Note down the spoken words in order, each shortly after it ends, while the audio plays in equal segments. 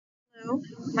Hello,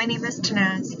 my name is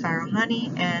Tannaz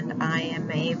Farahani and I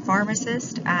am a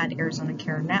pharmacist at Arizona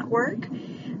Care Network.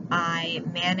 I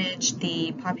manage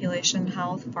the Population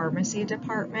Health Pharmacy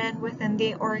Department within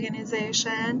the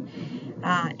organization,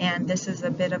 and this is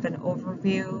a bit of an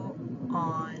overview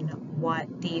on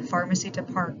what the pharmacy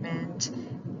department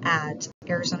at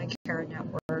Arizona Care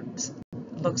Networks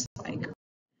looks like.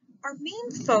 Our main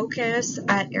focus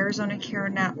at Arizona Care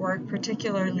Network,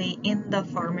 particularly in the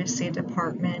pharmacy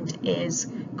department,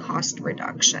 is cost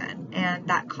reduction. And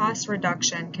that cost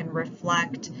reduction can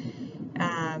reflect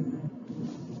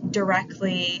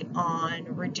directly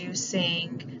on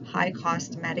reducing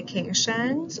high-cost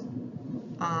medications,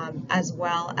 as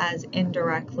well as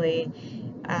indirectly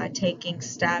taking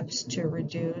steps to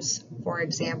reduce, for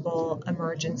example,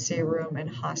 emergency room and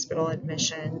hospital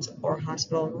admissions or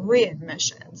hospital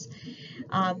readmissions.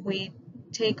 We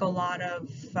take a lot of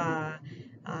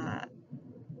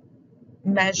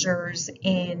measures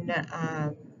in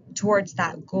towards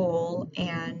that goal,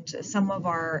 and some of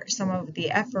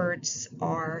the efforts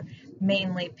are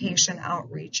mainly patient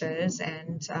outreaches,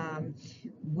 and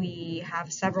we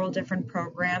have several different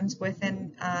programs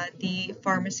within the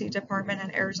pharmacy department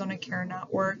at Arizona Care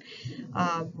Network.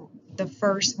 The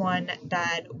first one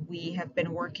that we have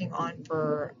been working on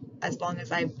for as long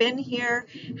as I've been here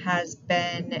has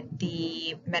been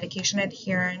the medication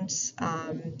adherence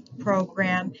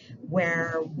program,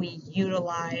 where we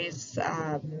utilize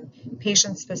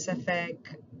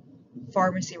patient-specific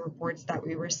pharmacy reports that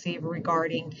we receive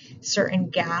regarding certain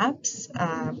gaps.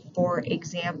 For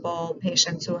example,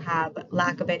 patients who have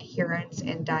lack of adherence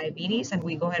in diabetes, and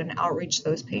we go ahead and outreach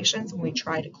those patients and we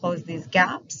try to close these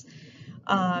gaps.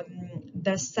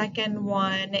 The second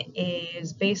one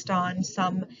is based on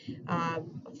some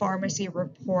pharmacy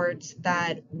reports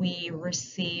that we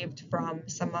received from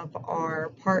some of our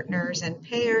partners and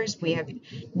payers. We have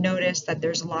noticed that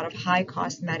there's a lot of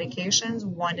high-cost medications.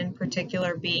 One in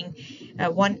particular being,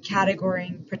 one category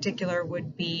in particular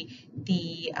would be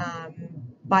the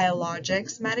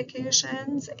biologics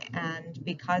medications, and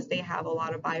because they have a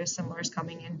lot of biosimilars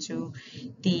coming into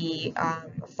the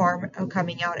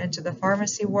coming out into the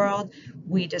pharmacy world,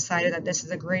 we decided that this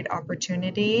is a great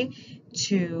opportunity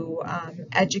to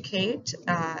educate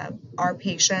our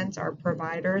patients, our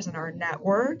providers, and our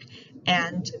network,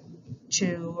 and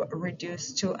to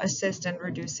assist in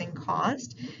reducing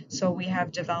cost. So we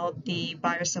have developed the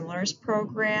biosimilars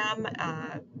program,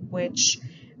 which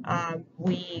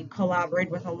we collaborate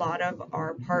with a lot of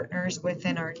our partners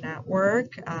within our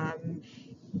network.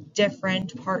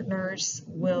 Different partners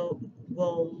will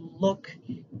look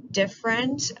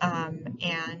different,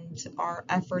 and our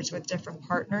efforts with different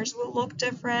partners will look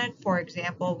different. For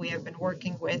example, we have been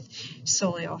working with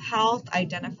Soleo Health,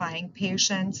 identifying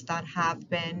patients that have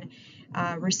been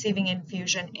receiving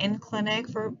infusion in clinic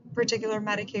for particular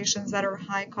medications that are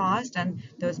high cost, and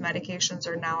those medications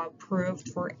are now approved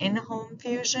for in-home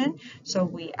infusion. So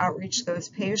we outreach those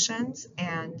patients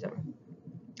and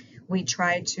we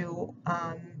try to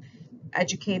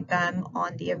educate them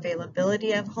on the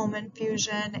availability of home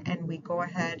infusion, and we go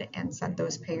ahead and send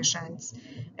those patients,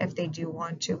 if they do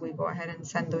want to, we go ahead and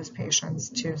send those patients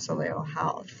to Soleo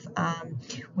Health.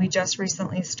 We just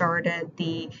recently started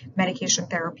the medication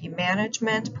therapy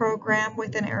management program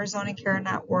within Arizona Care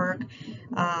Network,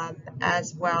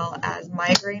 as well as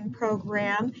migraine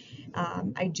program.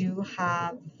 I do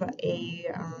have a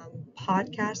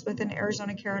podcast within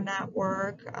Arizona Care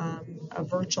Network, a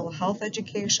virtual health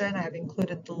education. I've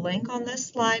included the link on this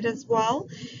slide as well,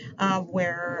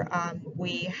 where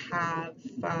we have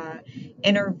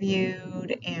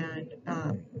interviewed and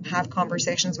have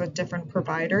conversations with different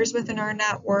providers within our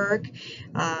network,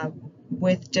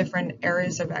 with different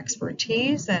areas of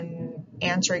expertise, and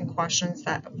answering questions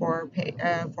that for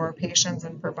our patients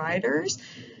and providers.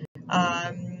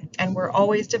 And we're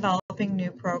always developing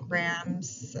new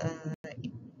programs,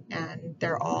 and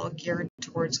they're all geared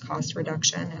towards cost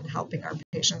reduction and helping our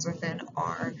patients within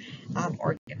our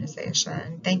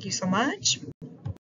organization. Thank you so much.